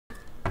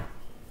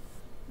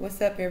What's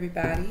up,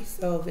 everybody?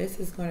 So this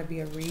is going to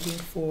be a reading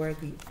for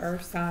the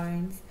earth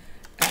signs.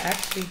 I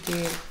actually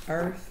did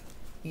earth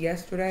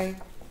yesterday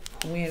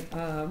when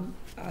I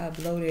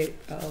uploaded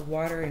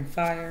water and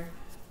fire,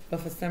 but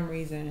for some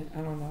reason,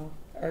 I don't know,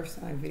 the earth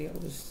sign video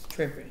was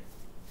tripping.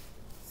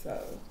 So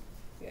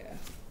yeah,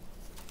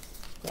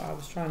 while I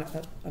was trying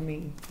to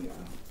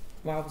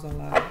while I was on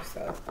live,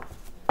 so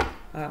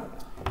I don't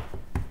know.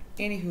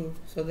 Anywho,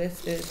 so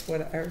this is for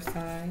the earth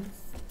signs.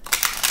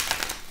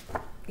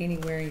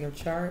 Anywhere in your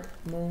chart,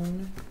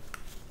 moon,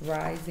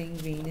 rising,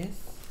 Venus.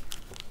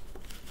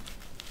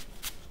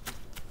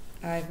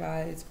 I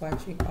advise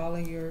watching all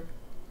of your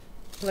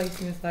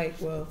placements, like,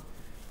 well,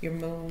 your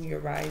moon, your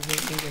rising,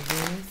 and your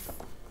Venus.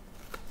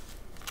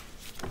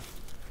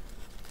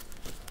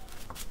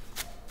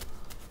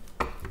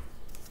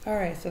 All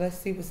right, so let's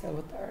see what's up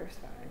with the earth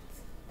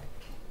signs.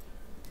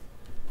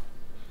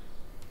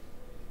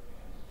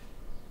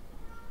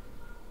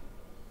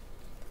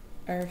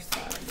 Earth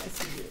sign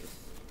messages.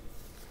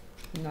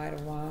 Knight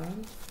of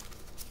Wands.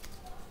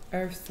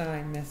 Earth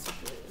sign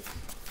messages.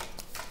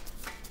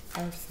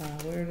 Earth sign.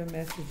 What are the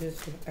messages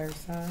for the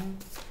earth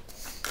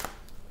signs?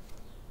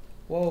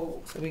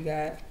 Whoa. So we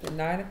got the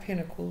Nine of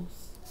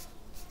Pentacles.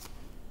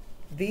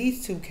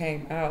 These two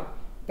came out,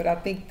 but I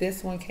think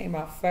this one came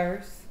out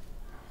first.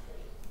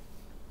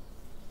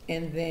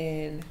 And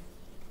then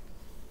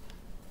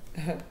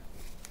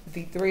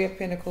the Three of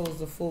Pentacles,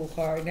 the Fool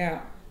card.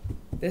 Now,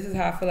 this is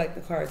how I feel like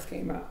the cards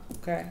came out,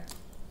 okay?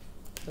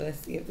 So let's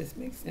see if this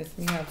makes sense.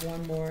 We have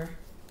one more.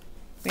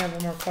 We have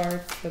one more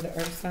card for the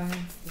earth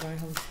signs. Divine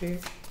Holy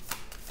Spirit.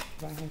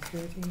 Divine Holy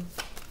Spirit team.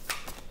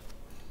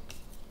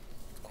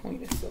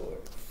 Queen of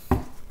Swords.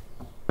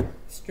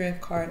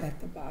 Strength card at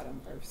the bottom,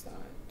 earth signs.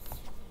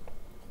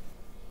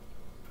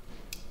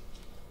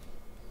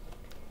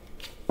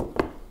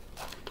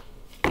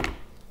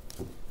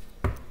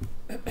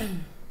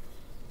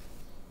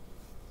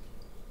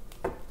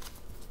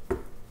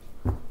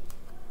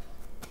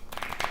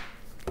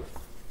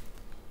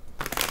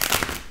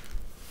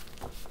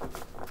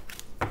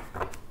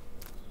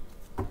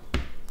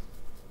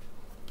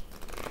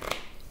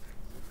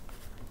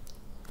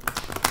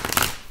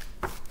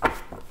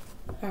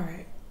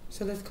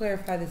 So let's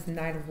clarify this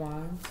Knight of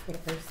Wands for the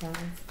earth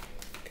signs.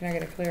 Can I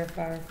get a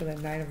clarifier for the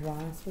Knight of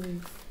Wands,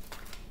 please?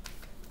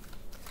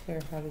 Let's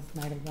clarify this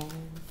Knight of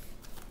Wands.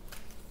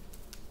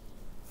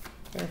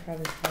 Clarify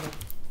this Knight of...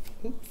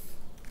 Oops.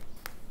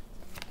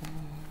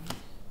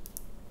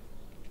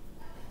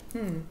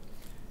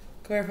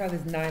 Clarify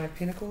this Nine of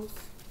Pentacles.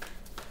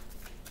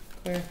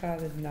 Clarify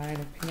this Nine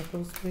of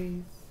Pentacles,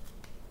 please.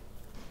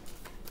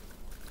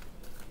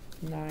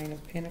 Nine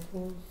of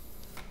Pentacles.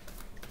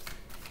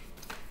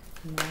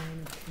 Nine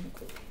of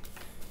Pentacles.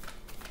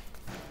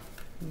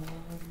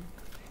 Nine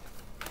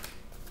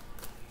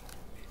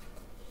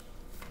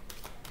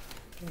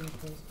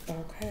Pentacles.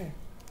 Okay.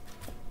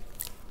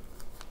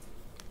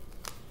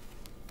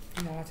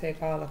 Now I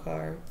take all the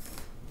cards.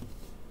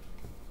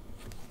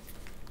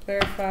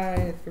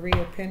 Clarify Three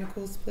of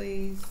Pentacles,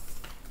 please.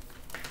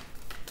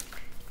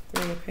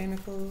 Three of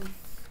Pentacles.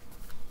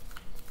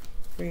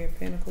 Three of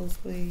Pentacles,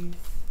 please.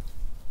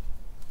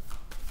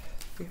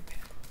 Three of Pentacles.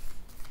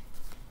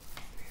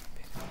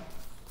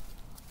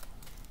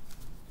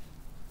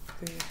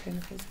 Three of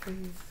Pentacles,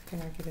 please.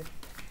 Can I get a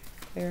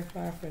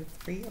clarifier for the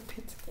Three of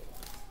Pentacles?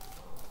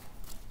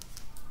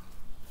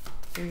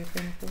 Three of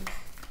Pentacles.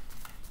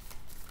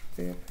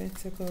 Three of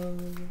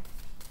Pentacles.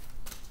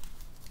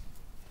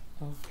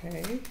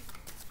 Okay.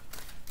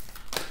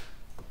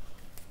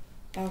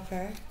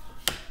 Okay.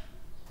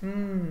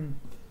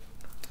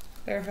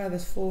 Clarify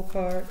this Fool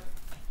card.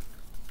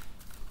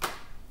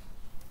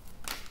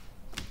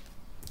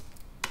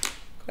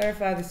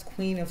 Clarify this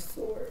Queen of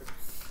Swords.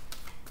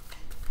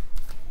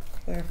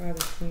 Clarify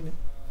this Queen of...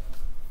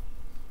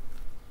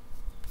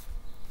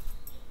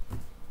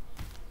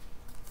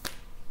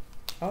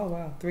 Oh,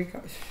 wow. Three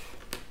cards.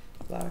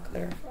 A lot of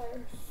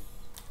clarifiers.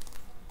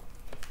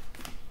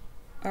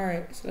 All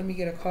right. So let me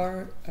get a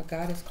card, a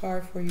goddess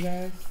card for you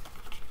guys.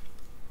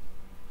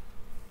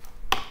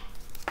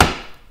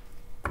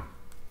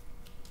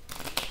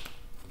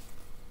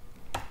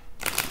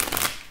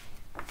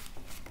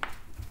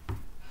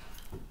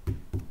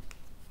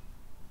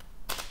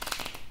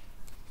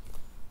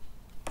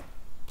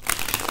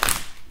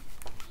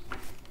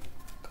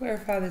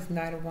 Clarify this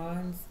Knight of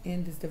Wands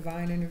in this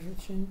divine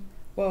intervention.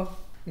 Well,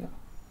 no,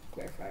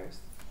 clarifiers.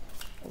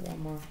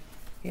 One more.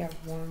 You have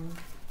one.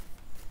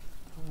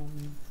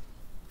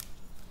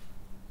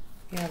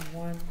 You have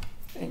one.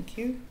 Thank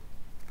you.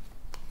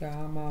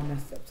 Y'all, I'm all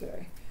messed up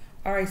today.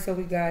 All right, so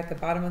we got at the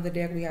bottom of the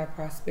deck, we have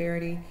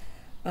prosperity.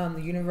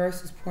 The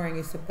universe is pouring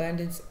its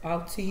abundance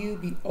out to you.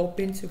 Be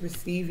open to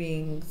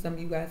receiving. Some of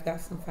you guys got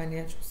some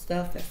financial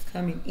stuff that's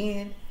coming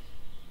in.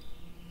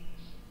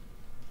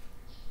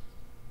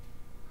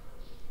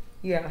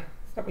 Yeah,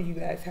 some of you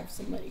guys have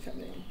some money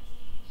coming in.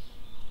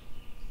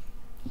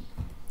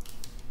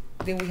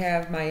 Then we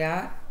have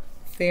Mayat,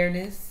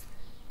 fairness.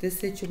 This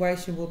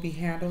situation will be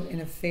handled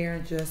in a fair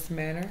and just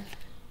manner.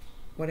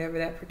 whatever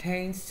that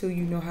pertains to.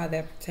 You know how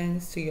that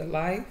pertains to your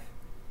life.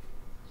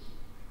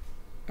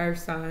 Earth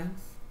signs.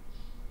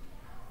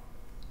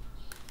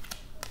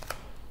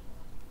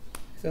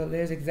 So if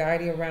there's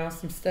anxiety around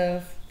some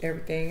stuff,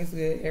 everything is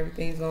good.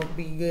 Everything's going to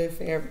be good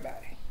for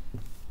everybody.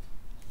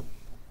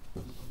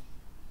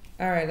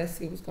 All right, let's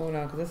see what's going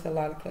on, because there's a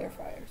lot of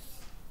clarifiers.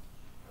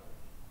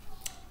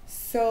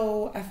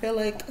 So I feel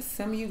like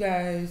some of you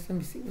guys, let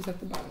me see what's at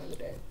the bottom of the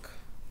deck.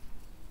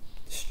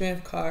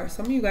 Strength card.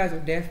 Some of you guys are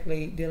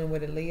definitely dealing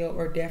with a Leo,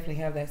 or definitely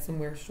have that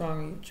somewhere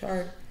strong in your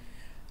chart.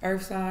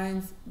 Earth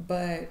signs,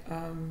 but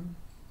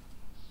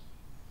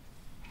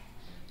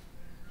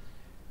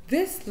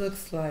this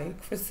looks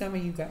like, for some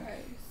of you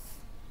guys,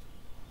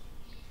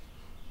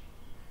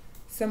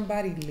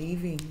 somebody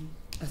leaving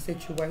a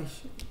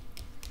situation.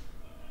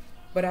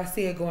 But I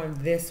see it going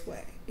this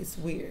way. It's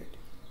weird.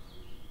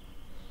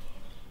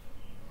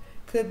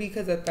 Could be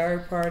because of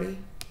third party.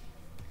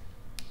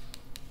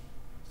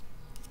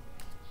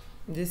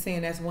 I'm just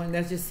saying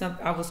that's just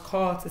something, I was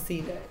called to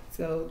see that.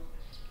 So,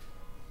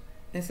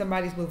 and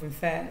somebody's moving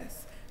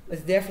fast.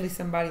 It's definitely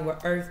somebody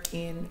with earth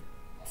and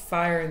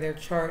fire in their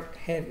chart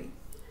heavy.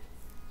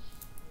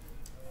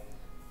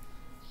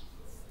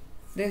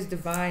 There's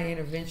divine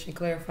intervention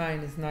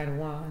clarifying this Knight of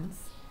Wands.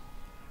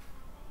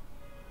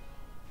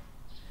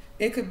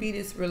 It could be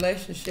this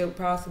relationship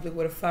possibly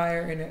with a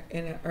fire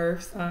and an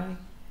earth sign.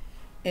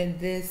 And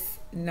this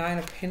Nine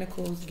of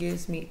Pentacles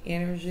gives me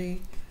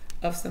energy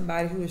of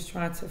somebody who is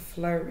trying to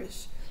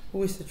flourish,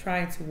 who is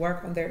trying to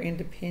work on their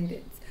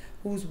independence,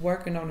 who's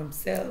working on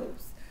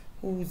themselves,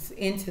 who's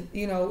into,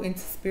 into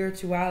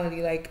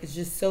spirituality, like it's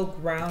just so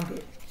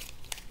grounded,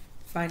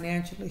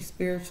 financially,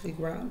 spiritually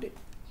grounded.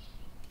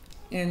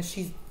 And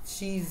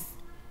she's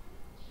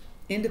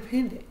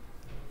independent,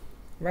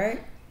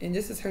 right? And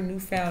this is her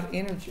newfound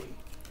energy.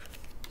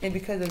 And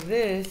because of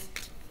this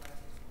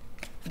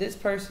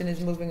person is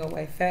moving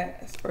away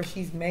fast, or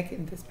she's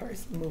making this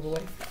person move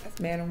away fast,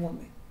 man and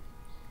woman.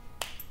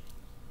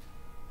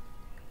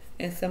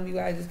 And some of you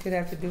guys just could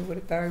have to do with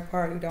a third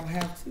party. Don't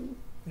have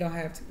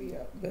to be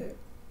up, but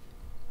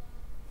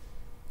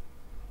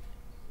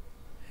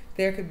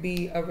there could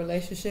be a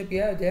relationship,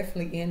 yeah,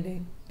 definitely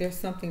ending. There's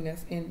something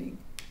that's ending.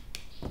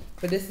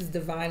 But this is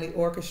divinely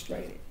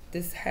orchestrated.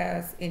 This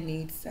has and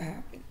needs to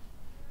happen.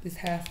 This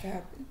has to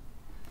happen.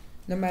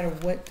 No matter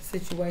what the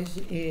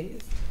situation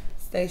is,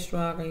 stay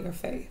strong in your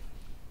faith.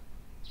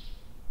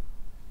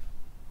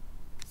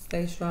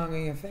 Stay strong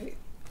in your faith.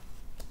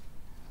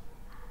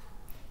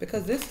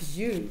 Because this is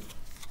you.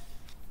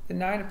 The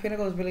Nine of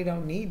Pentacles really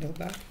don't need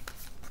nobody.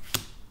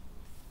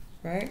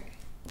 Right?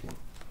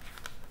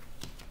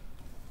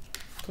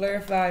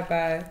 Clarified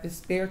by the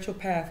Spiritual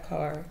Path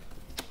card.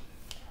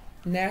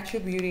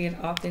 Natural beauty and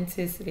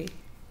authenticity.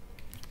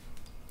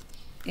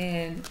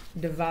 And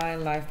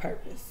divine life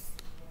purpose.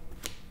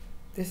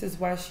 This is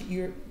why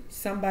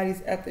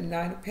somebody's at the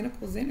Nine of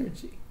Pentacles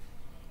energy.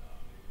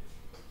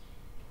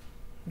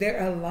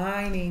 They're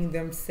aligning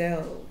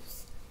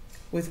themselves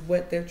with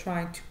what they're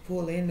trying to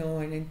pull in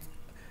on, and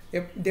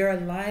they're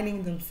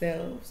aligning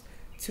themselves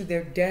to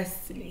their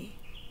destiny.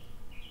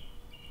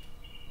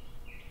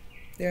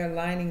 They're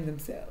aligning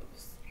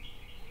themselves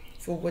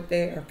for what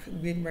they are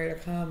getting ready to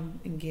come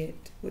and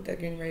get, what they're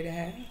getting ready to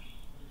have.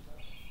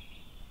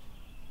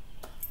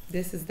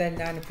 This is that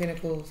Nine of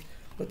Pentacles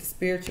with the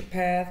spiritual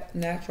path,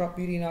 natural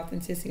beauty and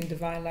authenticity, and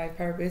divine life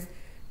purpose.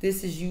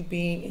 This is you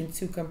being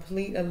into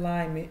complete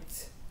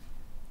alignment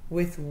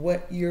with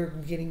what you're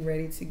getting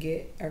ready to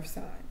get, earth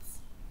signs.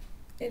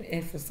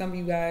 And for some of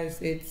you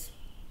guys, it's,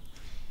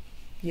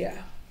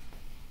 yeah,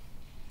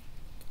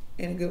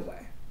 in a good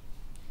way.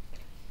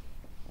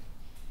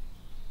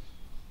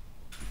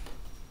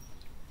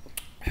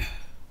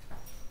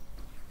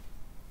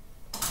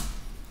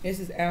 This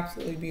is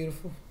absolutely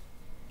beautiful.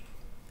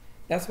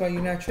 That's why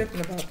you're not tripping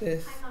about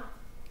this.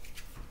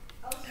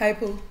 Hi,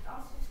 Pooh.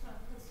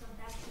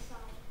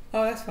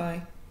 Oh, that's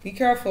fine. Be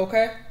careful,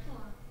 okay?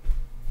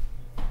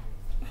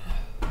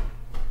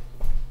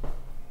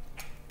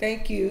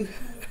 Thank you.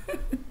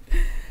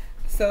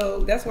 So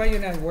that's why you're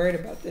not worried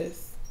about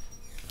this.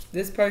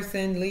 This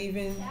person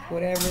leaving,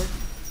 whatever,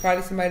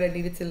 probably somebody that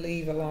needed to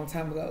leave a long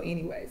time ago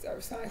anyways,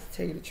 earth signs, to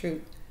tell you the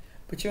truth.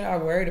 But you're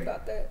not worried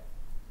about that.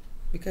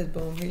 Because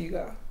boom, here you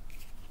go.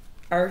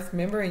 Earth,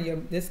 remember,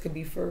 and this could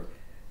be for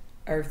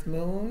Earth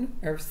Moon,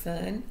 Earth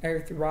Sun,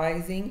 Earth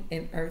Rising,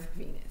 and Earth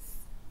Venus.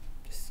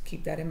 Just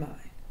keep that in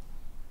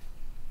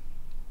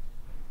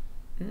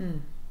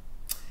mind.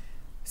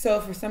 So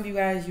for some of you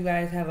guys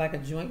have like a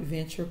joint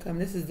venture come.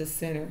 This is the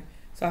center.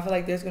 So I feel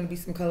like there's going to be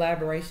some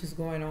collaborations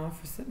going on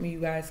for some of you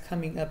guys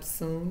coming up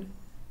soon.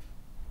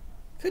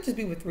 Could just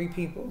be with 3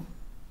 people.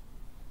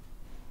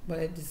 But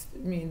it just,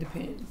 it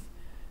depends.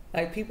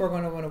 Like, people are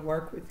going to want to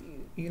work with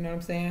you. You know what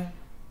I'm saying?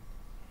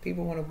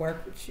 People want to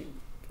work with you,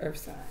 earth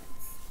signs.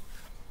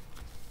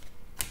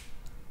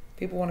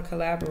 People want to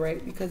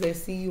collaborate because they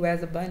see you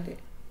as abundant.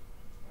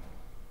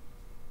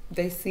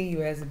 They see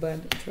you as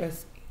abundant,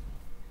 trust me.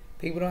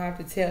 People don't have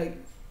to tell you.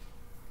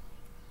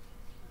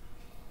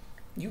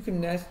 You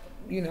can,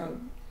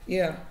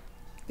 Yeah.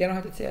 They don't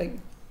have to tell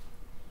you.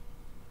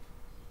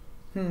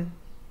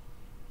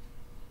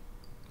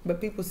 But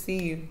people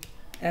see you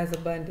as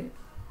abundant.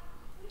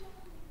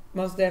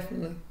 Most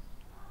definitely.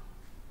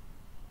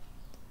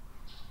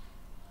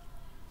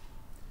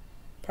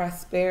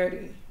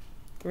 Prosperity.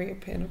 3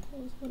 of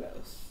Pentacles. What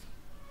else?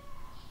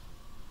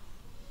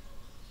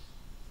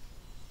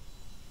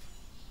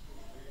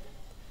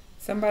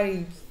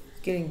 Somebody's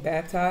getting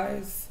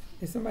baptized.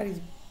 Is somebody's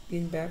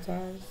getting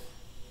baptized?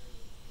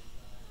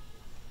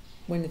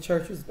 When the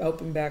church was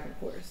open back, of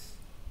course.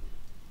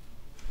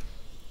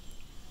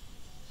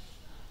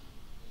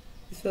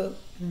 So,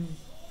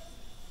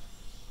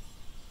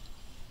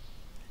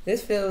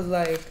 this feels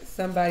like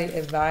somebody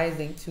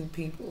advising 2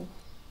 people.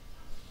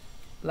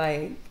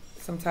 Like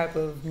some type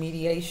of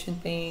mediation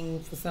thing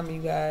for some of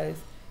you guys.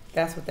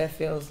 That's what that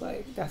feels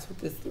like. That's what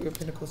this 3 of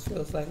Pentacles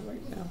feels like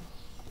right now.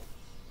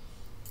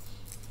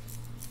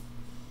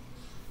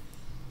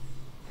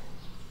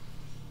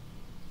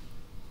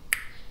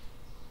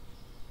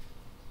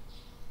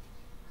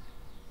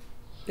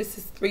 This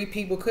is 3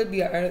 people. Could be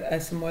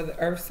some other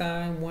earth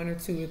sign, 1 or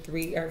 2 or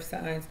 3 earth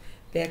signs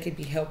that could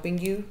be helping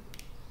you.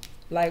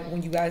 Like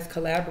when you guys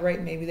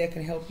collaborate, maybe that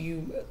can help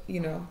you, you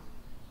know.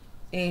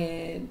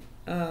 And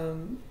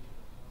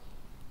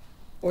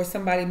or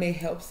somebody may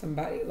help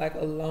somebody, like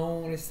a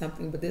loan or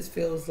something. But this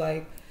feels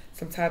like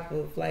some type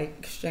of like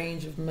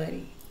exchange of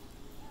money.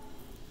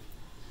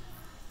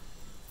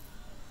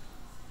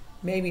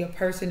 Maybe a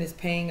person is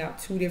paying out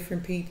 2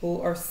 different people,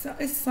 or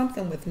it's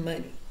something with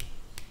money.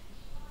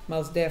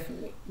 Most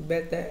definitely.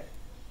 Bet that.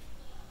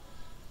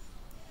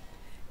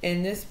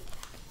 And this,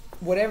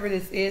 whatever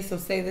this is, so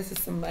say this is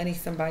some money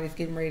somebody's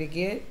getting ready to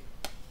get.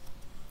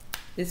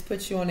 This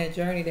puts you on that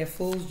journey, that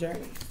fool's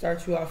journey.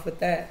 Start you off with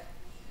that.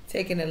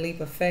 Taking a leap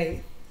of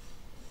faith.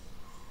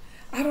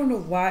 I don't know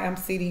why I'm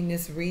seeing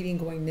this reading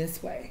going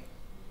this way.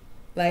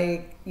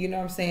 Like, you know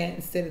what I'm saying?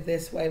 Instead of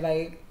this way.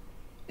 Like,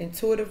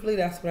 intuitively,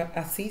 that's what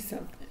I see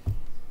something.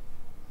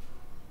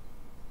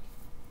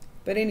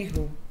 But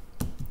anywho,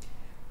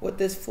 with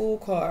this Fool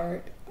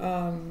card,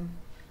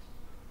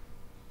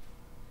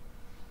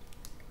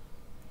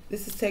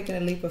 this is taking a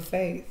leap of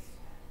faith.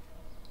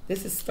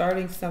 This is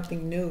starting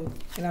something new.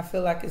 And I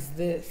feel like it's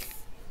this.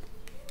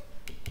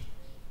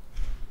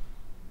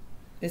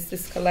 It's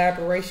this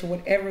collaboration.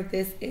 Whatever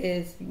this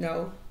is, you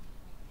know,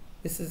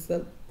 this is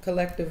a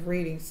collective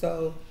reading.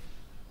 So,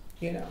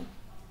 you know,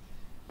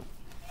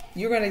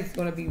 you're going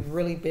to be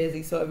really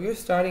busy. So if you're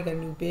starting a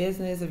new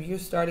business, if you're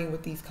starting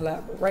with these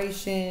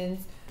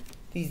collaborations,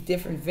 these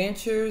different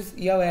ventures,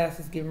 your ass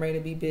is getting ready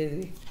to be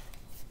busy.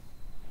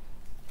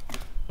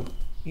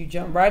 You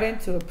jump right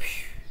into it.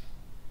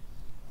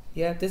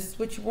 Yeah, this is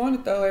what you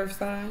wanted though, earth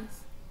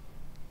signs.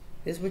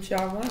 This is what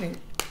y'all wanted.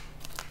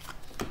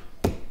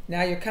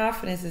 Now your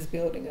confidence is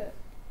building up.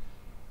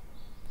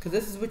 Because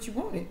this is what you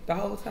wanted the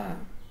whole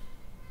time.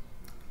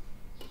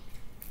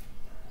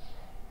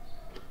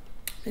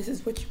 This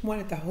is what you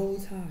wanted the whole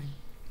time.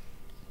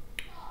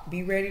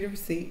 Be ready to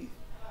receive.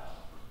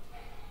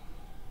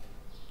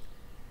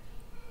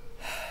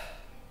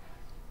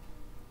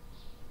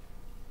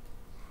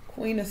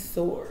 Queen of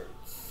Swords.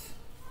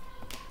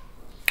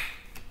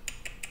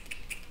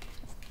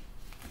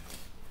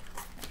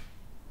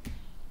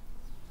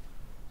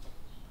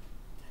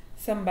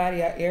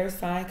 Somebody, an air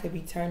sign, could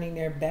be turning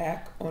their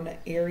back on an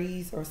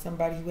Aries, or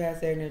somebody who has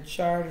that in their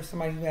chart, or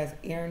somebody who has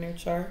air in their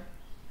chart.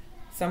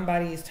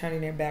 Somebody is turning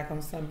their back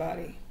on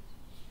somebody.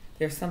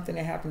 There's something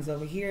that happens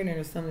over here, and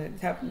there's something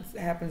that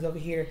happens over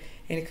here,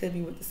 and it could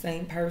be with the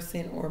same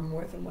person or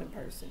more than one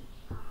person.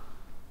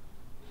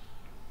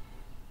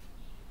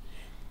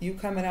 You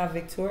coming out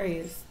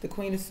victorious. The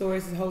Queen of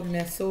Swords is holding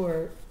that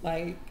sword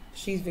like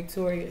she's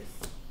victorious.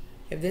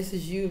 If this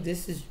is you, if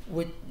this is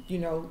what, you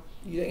know,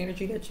 the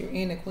energy that you're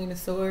in, the Queen of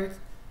Swords,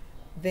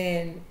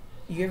 then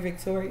you're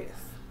victorious.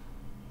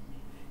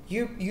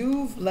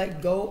 You've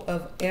let go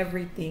of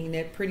everything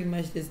that pretty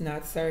much does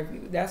not serve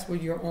you. That's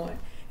what you're on.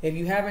 If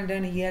you haven't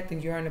done it yet,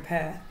 then you're on the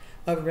path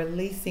of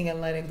releasing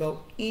and letting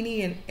go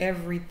any and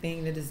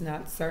everything that does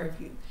not serve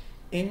you.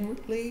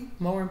 Inwardly,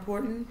 more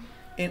important,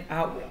 and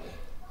outwardly.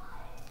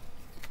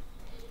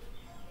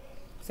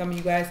 Some of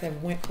you guys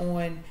have went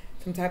on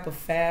some type of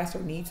fast or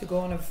need to go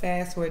on a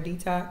fast or a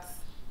detox.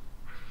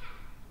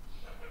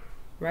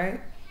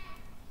 Right?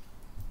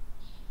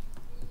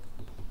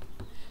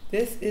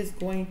 This is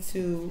going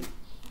to...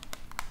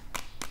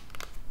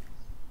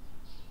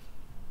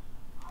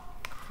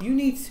 You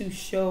need to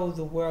show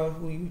the world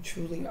who you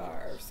truly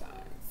are, signs.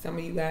 Some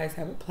of you guys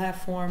have a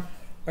platform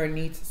or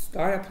need to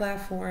start a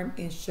platform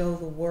and show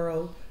the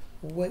world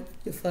what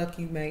the fuck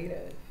you made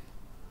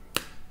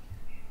of.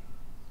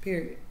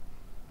 Period.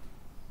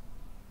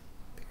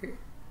 Period.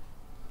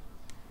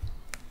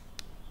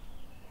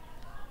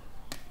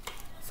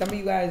 Some of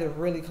you guys are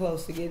really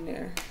close to getting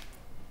there.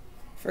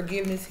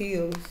 Forgiveness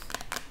heals.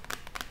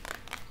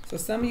 So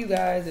some of you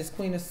guys, as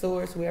Queen of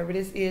Swords, whoever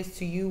this is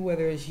to you,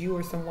 whether it's you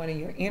or someone in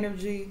your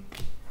energy,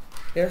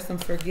 there's some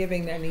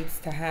forgiving that needs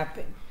to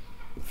happen.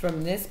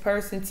 from this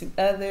person to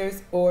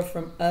others, or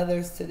from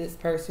others to this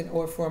person,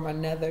 or from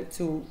another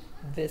to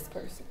this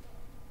person.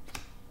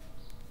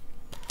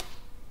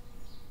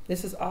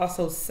 This is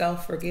also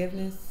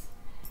self-forgiveness,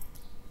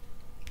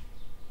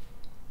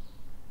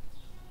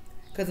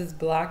 because it's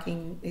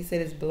blocking, they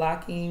said it's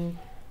blocking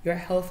your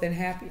health and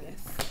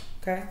happiness.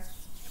 Okay.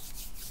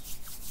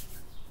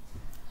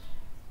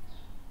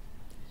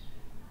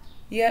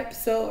 Yep,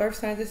 so Earth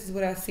signs, this is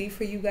what I see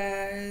for you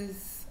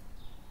guys.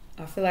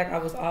 I feel like I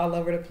was all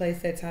over the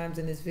place at times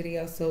in this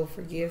video, so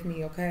forgive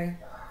me, okay?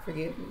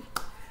 Forgive me.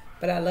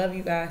 But I love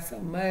you guys so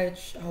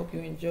much. I hope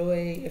you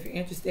enjoy. If you're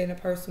interested in a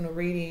personal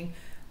reading,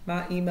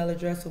 my email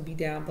address will be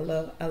down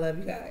below. I love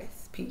you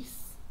guys. Peace.